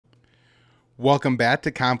Welcome back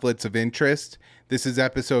to Conflicts of Interest. This is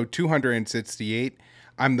episode 268.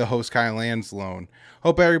 I'm the host, Kyle Anzalone.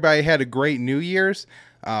 Hope everybody had a great New Year's.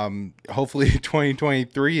 Hopefully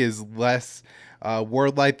 2023 is less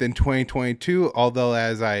word-light than 2022, although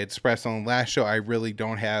as I expressed on the last show, I really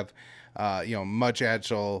don't have much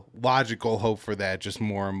actual logical hope for that, just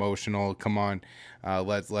more emotional. Come on,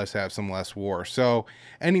 let's have some less war. So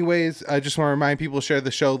anyways, I just want to remind people, share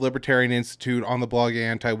the show, Libertarian Institute, on the blog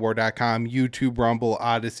antiwar.com, YouTube, Rumble,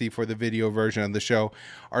 Odysee for the video version of the show.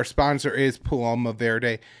 Our sponsor is Paloma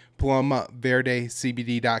Verde,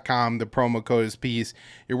 PalomaVerdeCBD.com. The promo code is peace.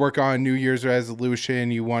 You're working on a New Year's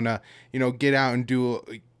resolution. You want to, get out and do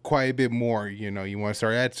quite a bit more. You want to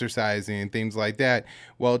start exercising and things like that.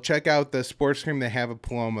 Well, check out the sports cream they have at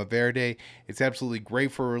Paloma Verde. It's absolutely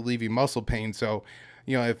great for relieving muscle pain. So,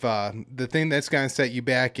 if the thing that's going to set you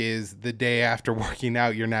back is the day after working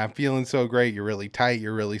out, you're not feeling so great, you're really tight,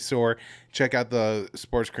 you're really sore, check out the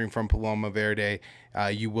sports cream from Paloma Verde.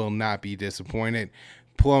 You will not be disappointed.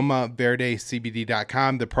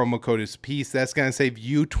 PalomaVerdeCBD.com. The promo code is peace. That's going to save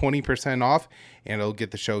you 20% off, and it'll get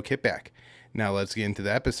the show kickback. Now let's get into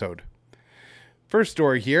the episode. First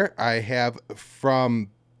story here I have from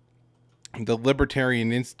the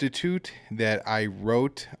Libertarian Institute that I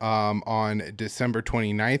wrote on December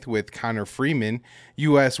 29th with Connor Freeman.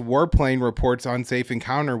 U.S. warplane reports unsafe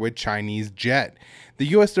encounter with Chinese jet. The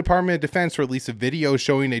U.S. Department of Defense released a video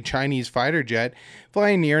showing a Chinese fighter jet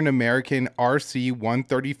flying near an American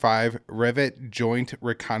RC-135 Rivet Joint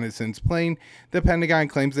Reconnaissance plane. The Pentagon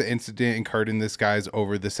claims the incident occurred in the skies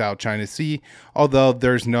over the South China Sea, although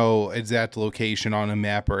there's no exact location on a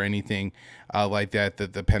map or anything like that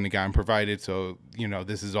the Pentagon provided. So,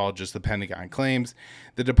 this is all just the Pentagon claims.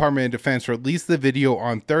 The Department of Defense released the video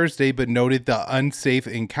on Thursday, but noted the unsafe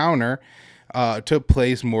encounter took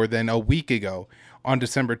place more than a week ago. On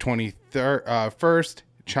December 21st,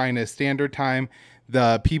 China Standard Time,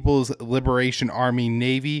 the People's Liberation Army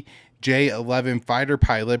Navy J-11 fighter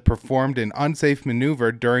pilot performed an unsafe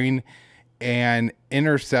maneuver during an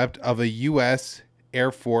intercept of a U.S.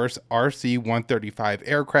 Air Force RC-135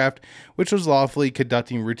 aircraft, which was lawfully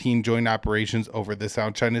conducting routine joint operations over the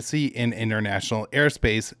South China Sea in international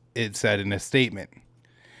airspace, it said in a statement.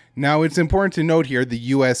 Now, it's important to note here the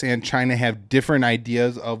U.S. and China have different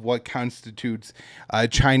ideas of what constitutes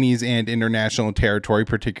Chinese and international territory,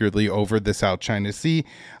 particularly over the South China Sea,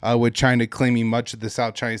 with China claiming much of the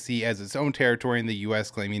South China Sea as its own territory and the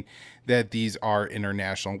U.S. claiming that these are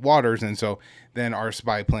international waters. And so then our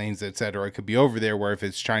spy planes, etc., could be over there, where if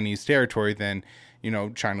it's Chinese territory, then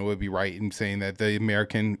China would be right in saying that the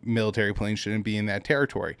American military plane shouldn't be in that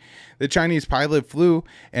territory. The Chinese pilot flew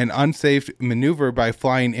an unsafe maneuver by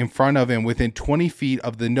flying in front of and within 20 feet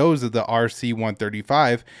of the nose of the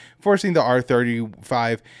RC-135, forcing the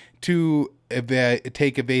R-35 to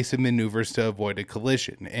take evasive maneuvers to avoid a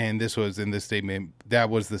collision. And this was in the statement,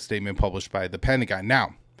 that was the statement published by the Pentagon.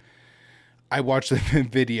 Now, I watched the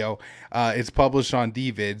video. It's published on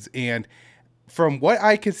DVids, and from what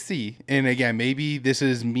I could see, and again, maybe this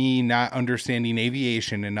is me not understanding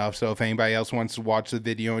aviation enough, so if anybody else wants to watch the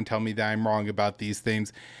video and tell me that I'm wrong about these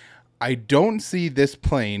things, I don't see this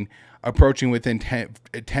plane approaching within 10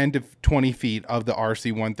 to 20 feet of the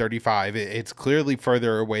RC-135. It's clearly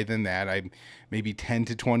further away than that. Maybe 10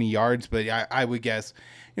 to 20 yards, but I would guess,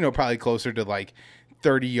 probably closer to like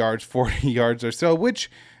 30 yards, 40 yards or so, which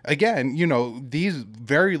again, these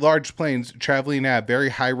very large planes traveling at a very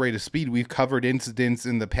high rate of speed. We've covered incidents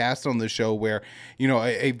in the past on the show where,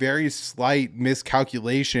 a very slight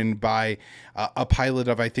miscalculation by a pilot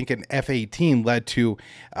of, I think, an F-18 led to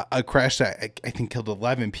a crash that I think killed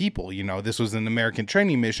 11 people. This was an American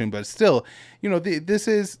training mission, but still, this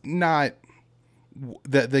is not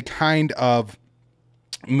the kind of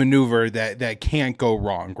maneuver that can't go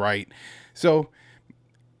wrong, right? So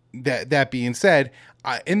that being said,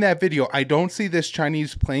 in that video, I don't see this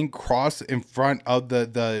Chinese plane cross in front of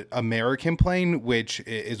the American plane, which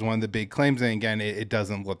is one of the big claims. And again, it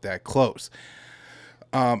doesn't look that close.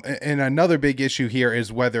 And another big issue here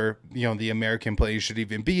is whether, the American plane should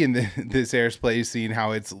even be in this airspace, seeing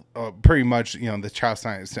how it's pretty much,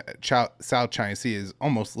 the South China Sea is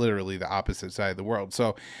almost literally the opposite side of the world.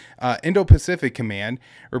 So Indo-Pacific Command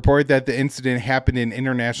reported that the incident happened in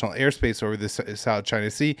international airspace over the South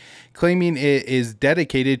China Sea, claiming it is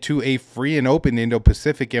dedicated to a free and open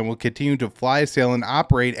Indo-Pacific and will continue to fly, sail, and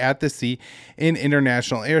operate at the sea in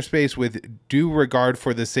international airspace with due regard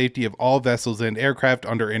for the safety of all vessels and aircraft,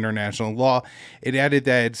 aircraft under international law. It added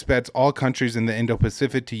that it expects all countries in the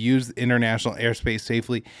Indo-Pacific to use international airspace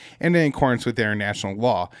safely and in accordance with international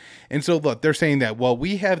law. And so, look, they're saying that, well,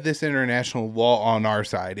 we have this international law on our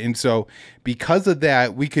side. And so because of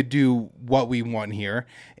that, we could do what we want here.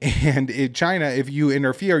 And in China, if you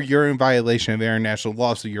interfere, you're in violation of international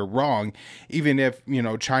law, so you're wrong, even if,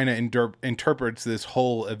 China interprets this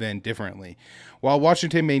whole event differently. While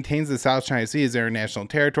Washington maintains the South China Sea as international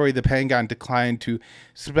territory, the Pentagon declined to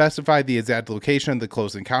specify the exact location of the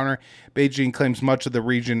close encounter. Beijing claims much of the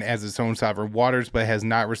region as its own sovereign waters, but has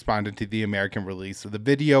not responded to the American release of the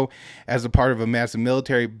video. As a part of a massive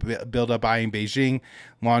military buildup eyeing Beijing,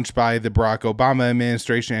 launched by the Barack Obama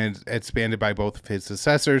administration and expanded by both of his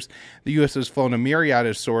successors, the U.S. has flown a myriad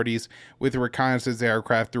of sorties with reconnaissance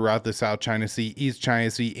aircraft throughout the South China Sea, East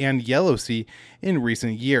China Sea, and Yellow Sea in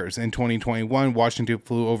recent years. In 2021, Washington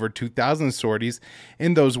flew over 2,000 sorties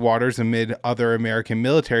in those waters amid other American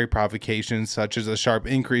military provocations, such as a sharp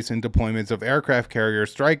increase in deployments of aircraft carrier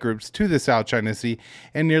strike groups to the South China Sea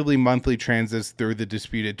and nearly monthly transits through the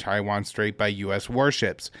disputed Taiwan Strait by U.S.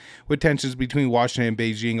 warships. With tensions between Washington and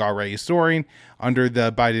Beijing already soaring, under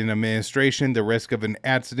the Biden administration, the risk of an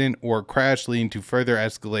accident or crash leading to further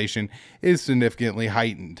escalation is significantly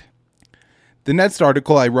heightened. The next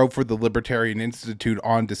article I wrote for the Libertarian Institute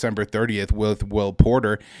on December 30th with Will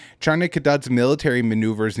Porter. China conducts military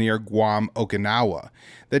maneuvers near Guam, Okinawa.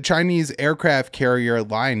 The Chinese aircraft carrier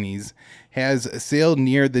Lyonese has sailed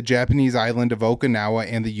near the Japanese island of Okinawa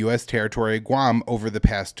and the U.S. territory of Guam over the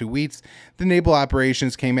past 2 weeks. The naval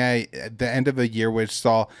operations came at the end of a year which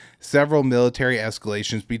saw several military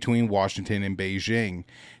escalations between Washington and Beijing.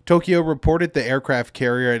 Tokyo reported the aircraft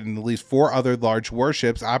carrier and at least 4 other large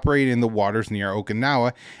warships operated in the waters near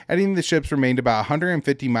Okinawa, adding the ships remained about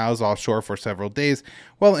 150 miles offshore for several days.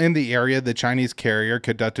 While in the area, the Chinese carrier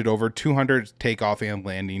conducted over 200 takeoff and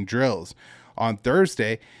landing drills. On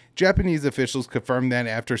Thursday, Japanese officials confirmed that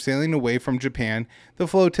after sailing away from Japan, the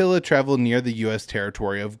flotilla traveled near the U.S.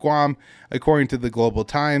 territory of Guam. According to the Global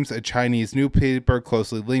Times, a Chinese newspaper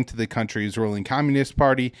closely linked to the country's ruling Communist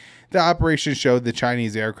Party, the operation showed the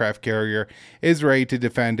Chinese aircraft carrier is ready to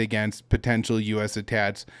defend against potential U.S.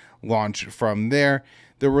 attacks launched from there.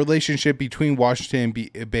 The relationship between Washington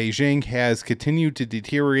and Beijing has continued to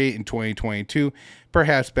deteriorate in 2022,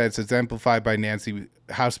 perhaps best exemplified by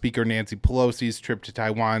House Speaker Nancy Pelosi's trip to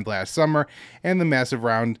Taiwan last summer and the massive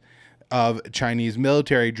round of Chinese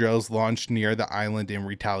military drills launched near the island in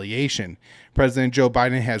retaliation. President Joe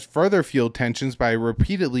Biden has further fueled tensions by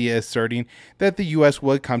repeatedly asserting that the U.S.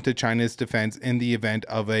 would come to China's defense in the event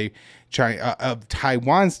of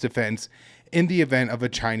Taiwan's defense in the event of a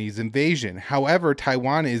Chinese invasion. However,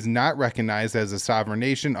 Taiwan is not recognized as a sovereign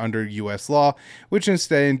nation under U.S. law, which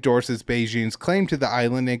instead endorses Beijing's claim to the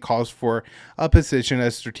island and calls for a position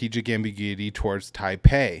of strategic ambiguity towards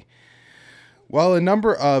Taipei. While a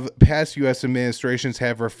number of past U.S. administrations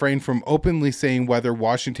have refrained from openly saying whether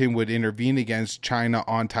Washington would intervene against China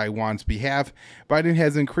on Taiwan's behalf, Biden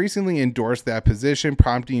has increasingly endorsed that position,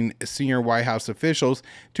 prompting senior White House officials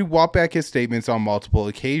to walk back his statements on multiple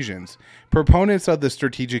occasions. Proponents of the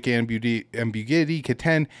strategic ambiguity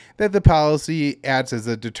contend that the policy acts as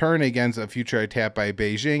a deterrent against a future attack by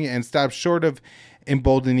Beijing and stops short of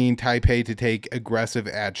emboldening Taipei to take aggressive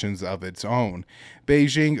actions of its own.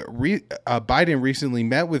 Biden recently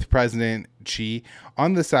met with President Xi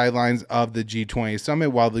on the sidelines of the G20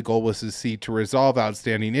 summit. While the goal was to seek to resolve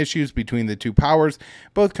outstanding issues between the two powers,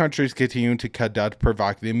 both countries continue to conduct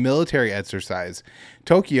provocative military exercise.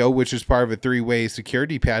 Tokyo, which is part of a 3-way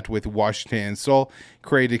security pact with Washington and Seoul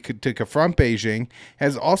created to confront Beijing,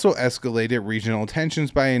 has also escalated regional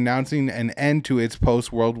tensions by announcing an end to its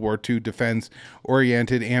post-World War II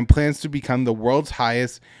defense-oriented and plans to become the world's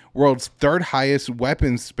third highest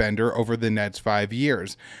weapons spender over the next 5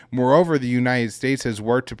 years. Moreover, the United States has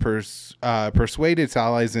worked to persuade its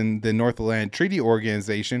allies in the North Atlantic Treaty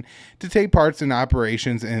Organization to take part in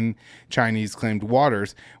operations in Chinese claimed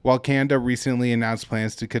waters, while Canada recently announced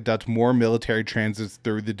plans to conduct more military transits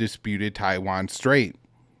through the disputed Taiwan Strait.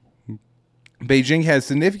 Beijing has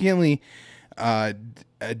significantly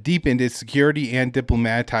deepened its security and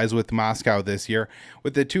diplomatic ties with Moscow this year,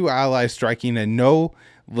 with the two allies striking a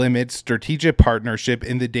no-limit strategic partnership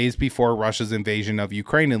in the days before Russia's invasion of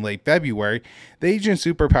Ukraine in late February. The Asian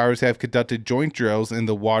superpowers have conducted joint drills in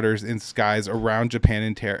the waters and skies around Japan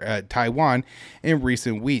and Taiwan in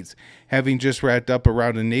recent weeks. Having just wrapped up a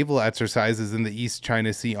round of naval exercises in the East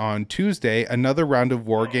China Sea on Tuesday, another round of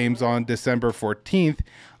war games on December 14th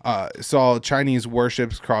saw Chinese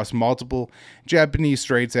warships cross multiple Japanese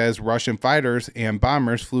straits as Russian fighters and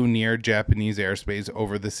bombers flew near Japanese airspace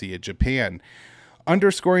over the Sea of Japan.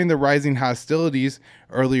 Underscoring the rising hostilities,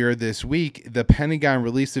 earlier this week, the Pentagon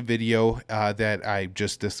released a video that I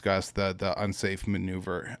just discussed, the unsafe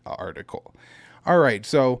maneuver article. All right,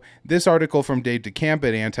 so this article from Dave DeCamp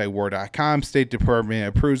at antiwar.com, State Department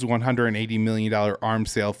approves $180 million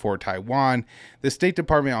arms sale for Taiwan. The State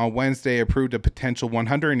Department on Wednesday approved a potential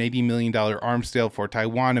 $180 million arms sale for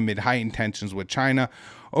Taiwan amid heightened tensions with China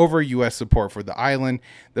over U.S. support for the island.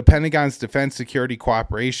 The Pentagon's Defense Security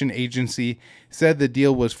Cooperation Agency said the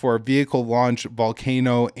deal was for vehicle launch,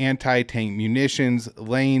 volcano, anti-tank munitions,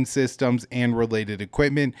 laying systems, and related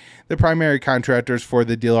equipment. The primary contractors for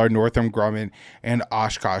the deal are Northrop Grumman and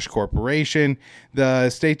Oshkosh Corporation. The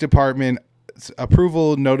State Department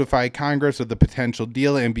approval notified Congress of the potential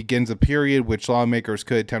deal and begins a period which lawmakers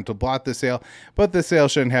could attempt to block the sale, but the sale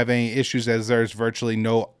shouldn't have any issues as there's virtually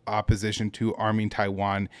no opposition to arming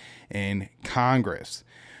Taiwan in Congress.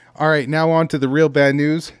 All right, now on to the real bad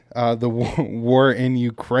news. The war in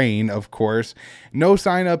Ukraine, of course. No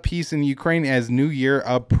sign of peace in Ukraine as New Year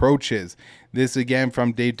approaches. This again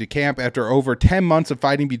from Dave DeCamp. After over 10 months of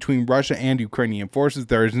fighting between Russia and Ukrainian forces,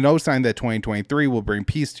 there is no sign that 2023 will bring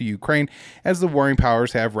peace to Ukraine as the warring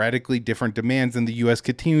powers have radically different demands and the U.S.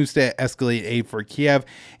 continues to escalate aid for Kiev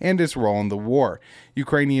and its role in the war.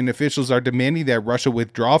 Ukrainian officials are demanding that Russia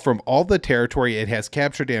withdraw from all the territory it has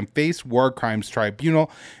captured and face war crimes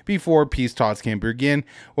tribunal before peace talks can begin,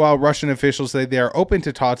 while Russian officials say they are open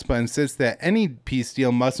to talks but insist that any peace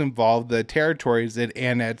deal must involve the territories it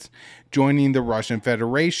annexed joining the Russian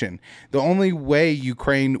Federation. The only way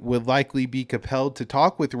Ukraine would likely be compelled to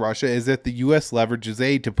talk with Russia is if the U.S. leverages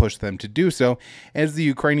aid to push them to do so, as the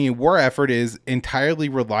Ukrainian war effort is entirely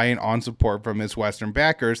reliant on support from its Western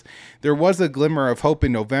backers. There was a glimmer of hope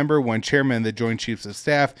in November when Chairman of the Joint Chiefs of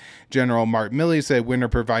Staff, General Mark Milley, said winter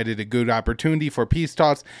provided a good opportunity for peace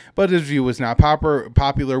talks, but his view was not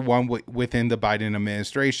popular one within the Biden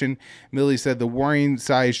administration. Milley said the warring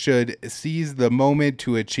side should seize the moment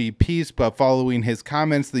to achieve peace, but following his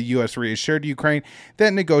comments, the U.S. reassured Ukraine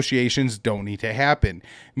that negotiations don't need to happen.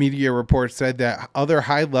 Media reports said that other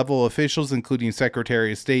high-level officials, including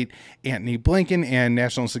Secretary of State Antony Blinken and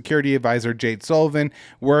National Security Advisor Jake Sullivan,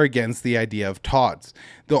 were against the idea of talks.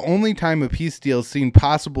 The only time a peace deal seemed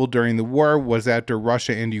possible during the war was after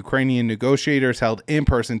Russia and Ukrainian negotiators held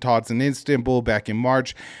in-person talks in Istanbul back in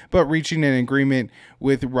March, but reaching an agreement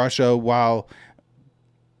with Russia was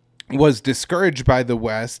discouraged by the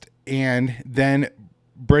West, and then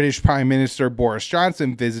British Prime Minister Boris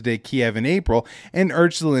Johnson visited Kiev in April and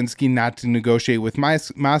urged Zelensky not to negotiate with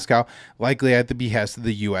Moscow, likely at the behest of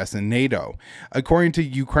the U.S. and NATO. According to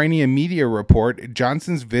Ukrainian media report,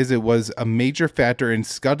 Johnson's visit was a major factor in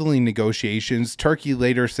scuttling negotiations. Turkey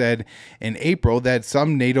later said in April that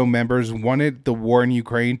some NATO members wanted the war in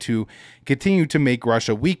Ukraine to continue to make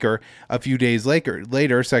Russia weaker. A few days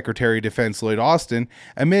later, Secretary of Defense Lloyd Austin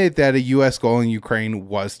admitted that a U.S. goal in Ukraine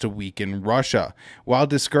was to weaken Russia. While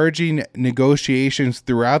discouraging negotiations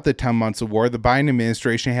throughout the 10 months of war, the Biden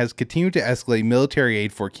administration has continued to escalate military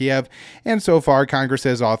aid for Kiev, and so far Congress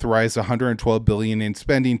has authorized $112 billion in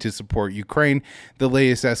spending to support Ukraine. The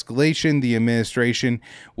latest escalation, the administration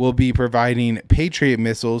will be providing Patriot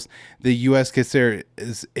missiles. The U.S. considers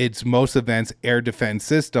its most advanced air defense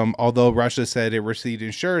system, although Russia said it received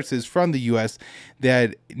assurances from the U.S.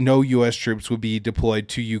 that no U.S. troops would be deployed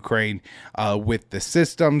to Ukraine with the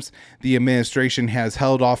systems. The administration has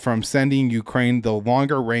held off from sending Ukraine the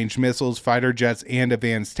longer-range missiles, fighter jets, and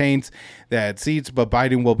advanced tanks that it seeks, but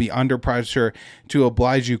Biden will be under pressure to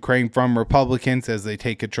oblige Ukraine from Republicans as they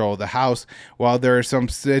take control of the House. While there is some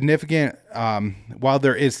significant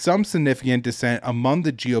dissent among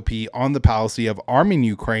the GOP on the policy of arming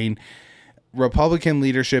Ukraine, Republican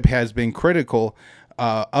leadership has been critical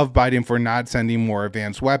of Biden for not sending more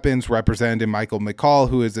advanced weapons. Representative Michael McCaul,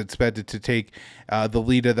 who is expected to take the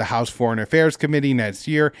lead of the House Foreign Affairs Committee next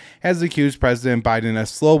year, has accused President Biden of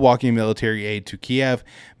slow-walking military aid to Kiev.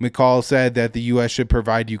 McCaul said that the U.S. should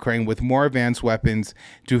provide Ukraine with more advanced weapons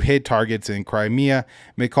to hit targets in Crimea.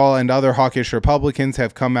 McCaul and other hawkish Republicans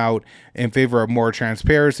have come out in favor of more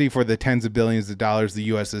transparency for the tens of billions of dollars the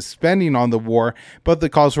U.S. is spending on the war, but the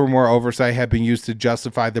calls for more oversight have been used to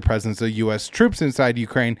justify the presence of U.S. troops inside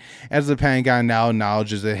Ukraine, as the Pentagon now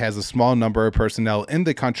acknowledges it has a small number of personnel in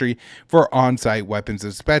the country for on-site weapons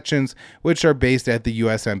inspections, which are based at the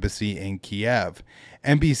U.S. Embassy in Kiev.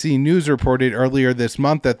 NBC News reported earlier this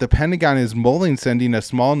month that the Pentagon is mulling sending a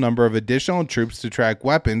small number of additional troops to track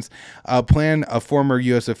weapons, a plan a former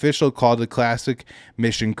U.S. official called a classic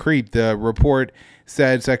mission creep. The report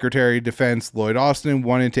said Secretary of Defense Lloyd Austin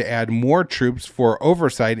wanted to add more troops for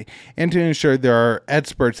oversight and to ensure there are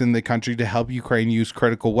experts in the country to help Ukraine use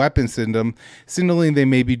critical weapons systems, signaling they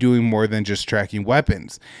may be doing more than just tracking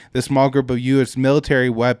weapons. The small group of U.S. military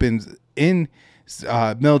weapons in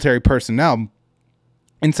military personnel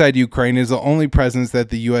inside Ukraine is the only presence that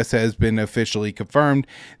the U.S. has been officially confirmed.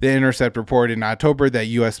 The Intercept reported in October that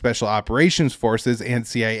U.S. Special Operations Forces and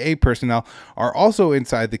CIA personnel are also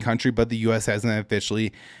inside the country, but the U.S. hasn't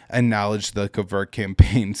officially acknowledged the covert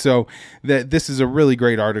campaign. So this is a really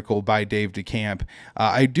great article by Dave DeCamp.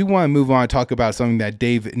 I do want to move on and talk about something that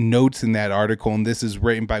Dave notes in that article, and this is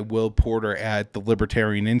written by Will Porter at the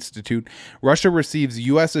Libertarian Institute. Russia receives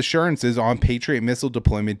U.S. assurances on Patriot missile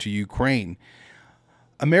deployment to Ukraine.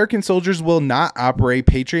 American soldiers will not operate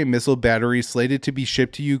Patriot missile batteries slated to be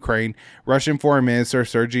shipped to Ukraine, Russian Foreign Minister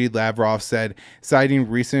Sergei Lavrov said, citing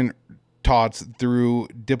recent talks through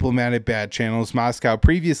diplomatic back channels. Moscow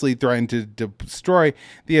previously threatened to destroy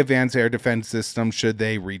the advanced air defense system should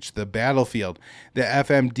they reach the battlefield. The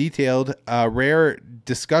FM detailed a rare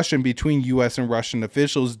discussion between U.S. and Russian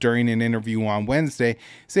officials during an interview on Wednesday,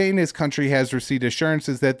 saying his country has received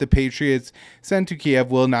assurances that the Patriots sent to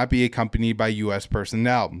Kiev will not be accompanied by U.S.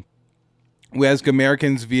 personnel. We ask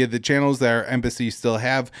Americans via the channels that our embassies still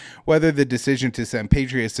have whether the decision to send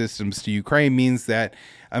Patriot systems to Ukraine means that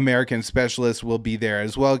American specialists will be there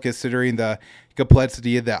as well, considering the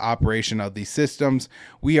complexity of the operation of these systems.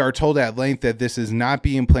 We are told at length that this is not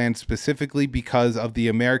being planned specifically because of the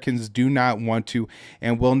Americans do not want to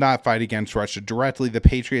and will not fight against Russia directly. The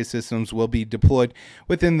Patriot systems will be deployed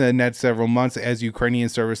within the next several months as Ukrainian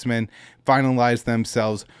servicemen finalize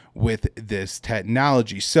themselves with this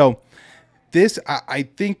technology. So this, I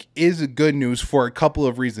think, is good news for a couple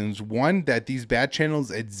of reasons. One, that these bad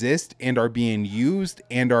channels exist and are being used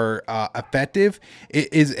and are effective.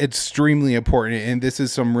 It is extremely important, and this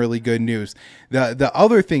is some really good news. The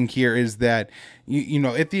other thing here is that, you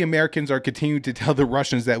know, if the Americans are continuing to tell the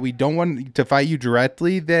Russians that we don't want to fight you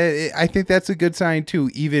directly, that I think that's a good sign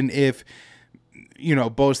too, even if, you know,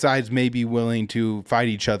 both sides may be willing to fight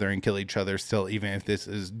each other and kill each other still, even if this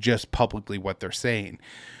is just publicly what they're saying.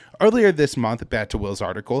 Earlier this month, back to Will's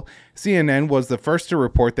article, CNN was the first to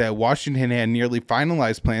report that Washington had nearly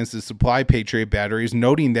finalized plans to supply Patriot batteries,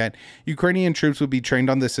 noting that Ukrainian troops would be trained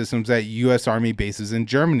on the systems at U.S. Army bases in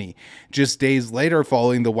Germany. Just days later,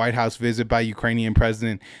 following the White House visit by Ukrainian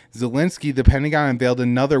President Zelensky, the Pentagon unveiled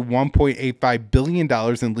another $1.85 billion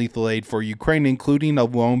in lethal aid for Ukraine, including a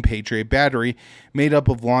lone Patriot battery made up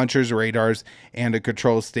of launchers, radars, and a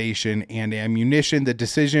control station and ammunition. The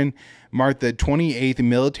decision marked the 28th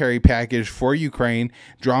military package for Ukraine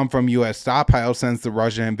drawn from U.S. stockpiles since the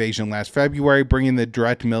Russian invasion last February, bringing the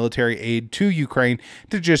direct military aid to Ukraine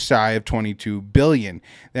to just shy of $22 billion.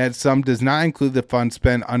 That sum does not include the funds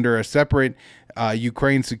spent under a separate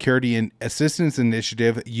Ukraine Security and Assistance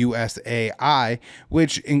Initiative, USAI,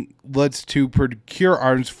 which lets to procure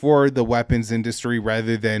arms for the weapons industry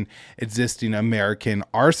rather than existing American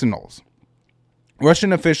arsenals.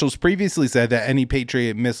 Russian officials previously said that any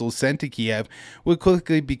Patriot missiles sent to Kiev would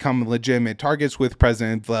quickly become legitimate targets, with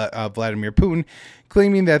President Vladimir Putin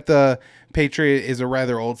claiming that the Patriot is a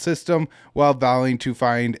rather old system while vowing to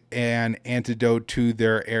find an antidote to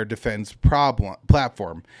their air defense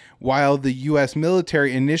platform. While the U.S.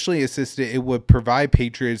 military initially insisted it would provide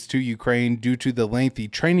Patriots to Ukraine due to the lengthy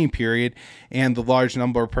training period and the large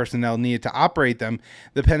number of personnel needed to operate them,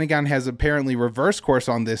 the Pentagon has apparently reversed course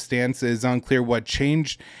on this stance. It is unclear what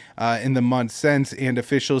changed in the months since, and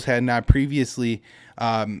officials had not previously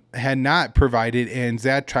had not provided an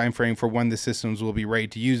exact time frame for when the systems will be ready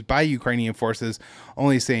to use by Ukrainian forces,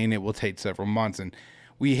 only saying it will take several months. And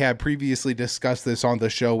we had previously discussed this on the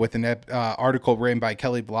show with an article written by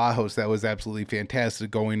Kelly Vlahos that was absolutely fantastic,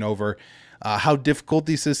 going over how difficult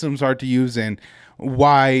these systems are to use and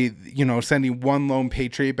why, you know, sending one lone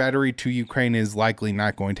Patriot battery to Ukraine is likely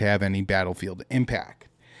not going to have any battlefield impact.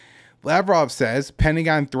 Lavrov says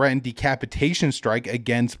Pentagon threatened decapitation strike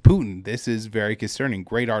against Putin. This is very concerning.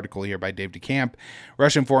 Great article here by Dave DeCamp.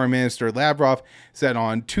 Russian Foreign Minister Lavrov said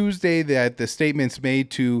on Tuesday that the statements made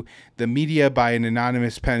to the media by an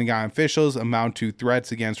anonymous Pentagon officials amount to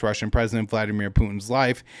threats against Russian President Vladimir Putin's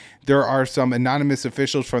life. There are some anonymous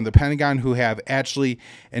officials from the Pentagon who have actually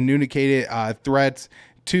enunciated threats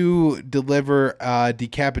to deliver a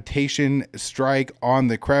decapitation strike on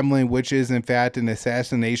the Kremlin, which is in fact an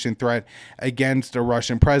assassination threat against a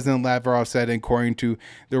Russian president, Lavrov said, according to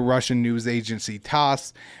the Russian news agency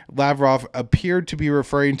TASS. Lavrov appeared to be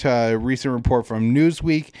referring to a recent report from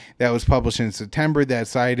Newsweek that was published in September that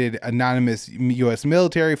cited anonymous U.S.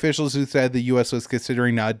 military officials who said the U.S. was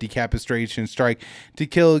considering a decapitation strike to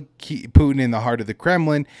kill Putin in the heart of the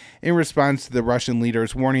Kremlin in response to the Russian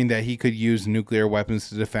leader's warning that he could use nuclear weapons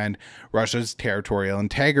to defend Russia's territorial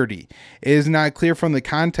integrity. It is not clear from the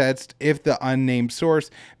context if the unnamed source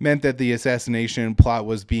meant that the assassination plot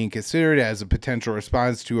was being considered as a potential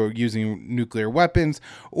response to using nuclear weapons,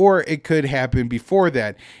 or it could happen before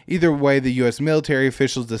that. Either way, the U.S. military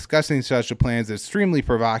officials discussing such a plan is extremely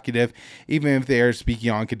provocative, even if they are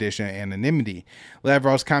speaking on condition of anonymity.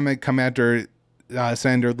 Lavrov's comment come after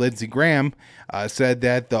Senator Lindsey Graham said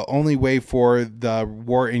that the only way for the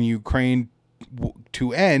war in Ukraine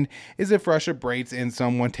to end is if Russia breaks and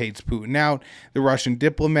someone takes Putin out. The Russian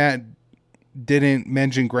diplomat didn't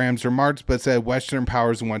mention Graham's remarks, but said Western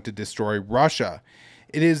powers want to destroy Russia.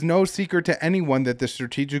 It is no secret to anyone that the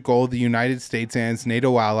strategic goal of the United States and its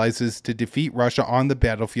NATO allies is to defeat Russia on the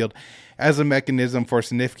battlefield as a mechanism for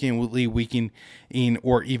significantly weakening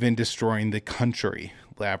or even destroying the country,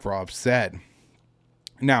 Lavrov said.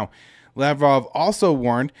 Now, Lavrov also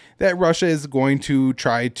warned that Russia is going to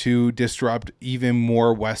try to disrupt even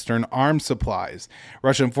more Western arms supplies.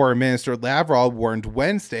 Russian Foreign Minister Lavrov warned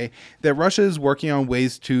Wednesday that Russia is working on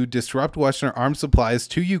ways to disrupt Western arms supplies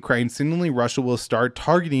to Ukraine. Seemingly, Russia will start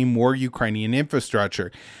targeting more Ukrainian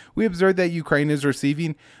infrastructure. We observed that Ukraine is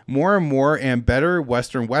receiving more and more and better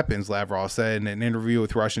Western weapons, Lavrov said in an interview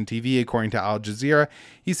with Russian TV, according to Al Jazeera.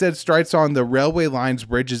 He said strikes on the railway lines,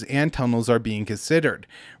 bridges, and tunnels are being considered.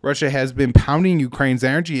 Russia has been pounding Ukraine's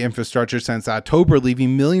energy infrastructure since October,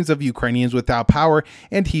 leaving millions of Ukrainians without power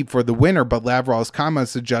and heat for the winter, but Lavrov's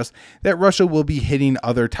comments suggest that Russia will be hitting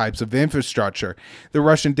other types of infrastructure. The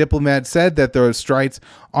Russian diplomat said that the strikes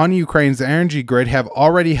on Ukraine's energy grid have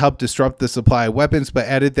already helped disrupt the supply of weapons, but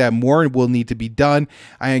added that more will need to be done.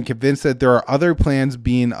 I am convinced that there are other plans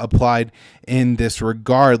being applied in this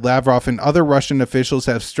regard. Lavrov and other Russian officials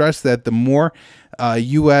have stressed that the more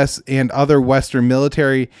U.S. and other Western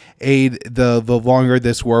military aid, the longer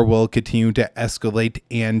this war will continue to escalate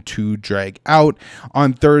and to drag out.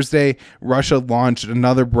 On Thursday, Russia launched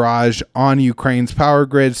another barrage on Ukraine's power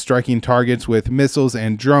grid, striking targets with missiles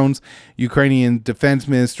and drones. Ukrainian Defense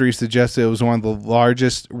Ministry suggested it was one of the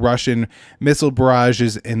largest Russian missile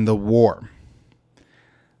barrages in the war.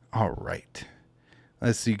 All right.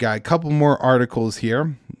 Let's see, got a couple more articles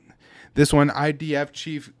here. This one, IDF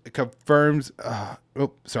chief confirms,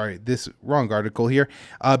 this wrong article here.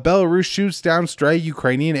 Belarus shoots down stray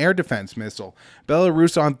Ukrainian air defense missile.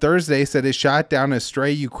 Belarus on Thursday said it shot down a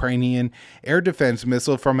stray Ukrainian air defense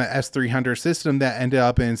missile from an S-300 system that ended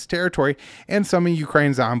up in its territory and summoned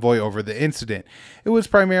Ukraine's envoy over the incident. It was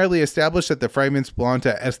primarily established that the fragments belonged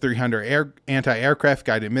to S-300 anti-aircraft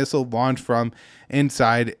guided missile launched from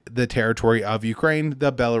inside the territory of Ukraine,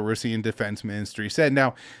 the Belarusian Defense Ministry said.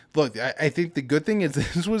 Now, look, I think the good thing is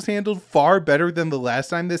this was handled far better than the last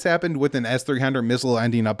time this happened, with an S-300 missile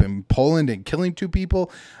ending up in Poland and killing 2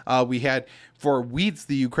 people. We had for weeks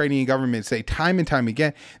the Ukrainian government say time and time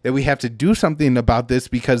again that we have to do something about this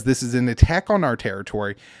because this is an attack on our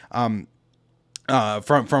territory.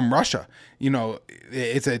 From Russia. You know,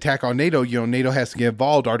 it's an attack on NATO. You know, NATO has to get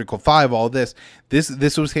involved. Article 5, all this.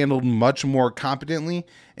 This was handled much more competently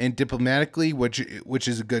and diplomatically, which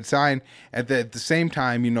is a good sign. At the same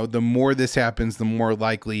time, you know, the more this happens, the more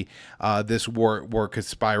likely this war could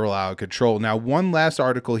spiral out of control. Now, one last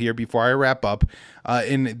article here before I wrap up,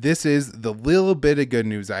 and this is the little bit of good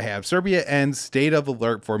news I have. Serbia ends state of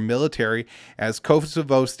alert for military as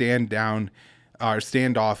Kosovo standoff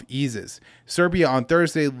eases. Serbia on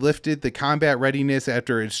Thursday lifted the combat readiness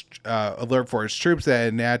after its alert for its troops that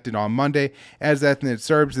had enacted on Monday, as ethnic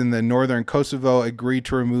Serbs in the northern Kosovo agreed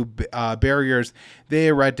to remove barriers they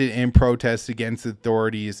erected in protest against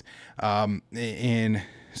authorities in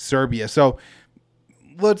Serbia. So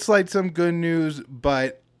looks like some good news,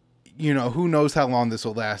 but you know, who knows how long this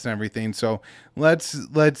will last and everything. So let's,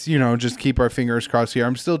 you know, just keep our fingers crossed here.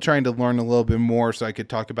 I'm still trying to learn a little bit more so I could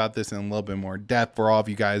talk about this in a little bit more depth for all of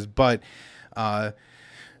you guys. But I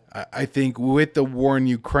think with the war in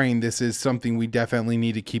Ukraine, this is something we definitely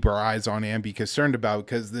need to keep our eyes on and be concerned about,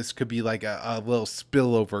 because this could be like a little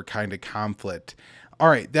spillover kind of conflict. All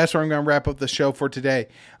right, that's where I'm going to wrap up the show for today.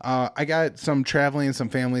 I got some traveling and some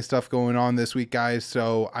family stuff going on this week, guys,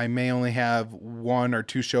 so I may only have 1 or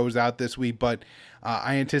 2 shows out this week, but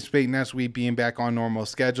I anticipate next week being back on normal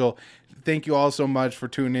schedule. Thank you all so much for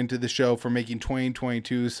tuning into the show, for making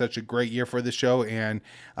 2022 such a great year for the show, and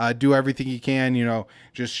do everything you can,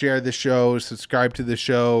 just share the show, subscribe to the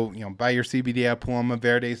show, buy your CBD at Paloma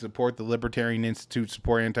Verde, support the Libertarian Institute,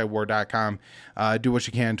 support antiwar.com. Do what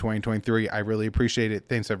you can in 2023. I really appreciate it.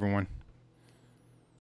 Thanks, everyone.